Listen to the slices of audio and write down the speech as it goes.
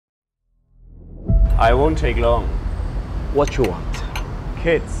I won't take long. What you want?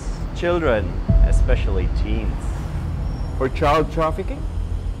 Kids, children, especially teens. For child trafficking?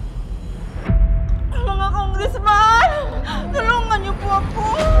 Mga congressman! Tulungan niyo po ako!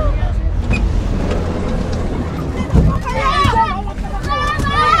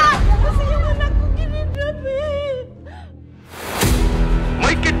 Kasi yung anak ko kinidnapin!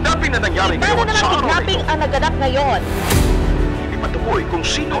 May kidnapping na nangyari ngayon sa araw Kidnapping ang naganap ngayon. Hindi matukoy kung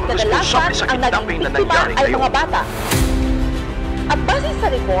sino ang Kadalasan responsable sa ang kidnapping naging na biktima nangyari ay ngayon. mga bata. At base sa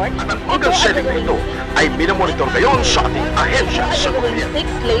report, At ang organ setting na ito ay minamonitor ngayon sa ating ahensya sa gobyerno. sex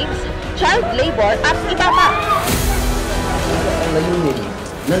slaves, child labor at iba pa. Ang layunin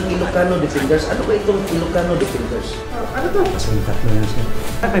ng Ilocano Defenders. Ano ba itong Ilocano Defenders? Ano to? Masuntat mo yan siya.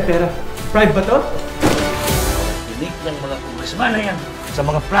 May pera. Bribe ba to? Dinig ng mga kongresman na yan sa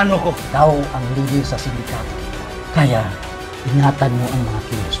mga plano ko. Ikaw ang leader sa sindikato. Kaya, ingatan mo ang mga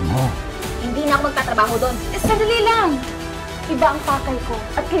kilos mo. Hindi na ako magtatrabaho doon. Sandali lang. Iba ang pakay ko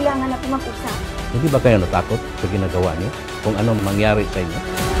at kailangan natin mag-usap. Hindi ba kayo natakot sa ginagawa niyo kung anong mangyari sa inyo?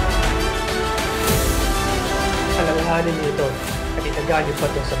 Alanganin niyo ito at itagaan niyo pa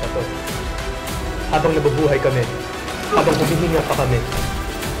ito sa bato. Habang nabubuhay kami, habang humihinga pa kami,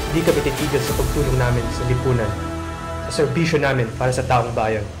 hindi kami titigil sa pagtulong namin sa lipunan, sa serbisyo namin para sa taong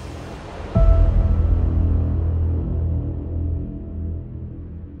bayan.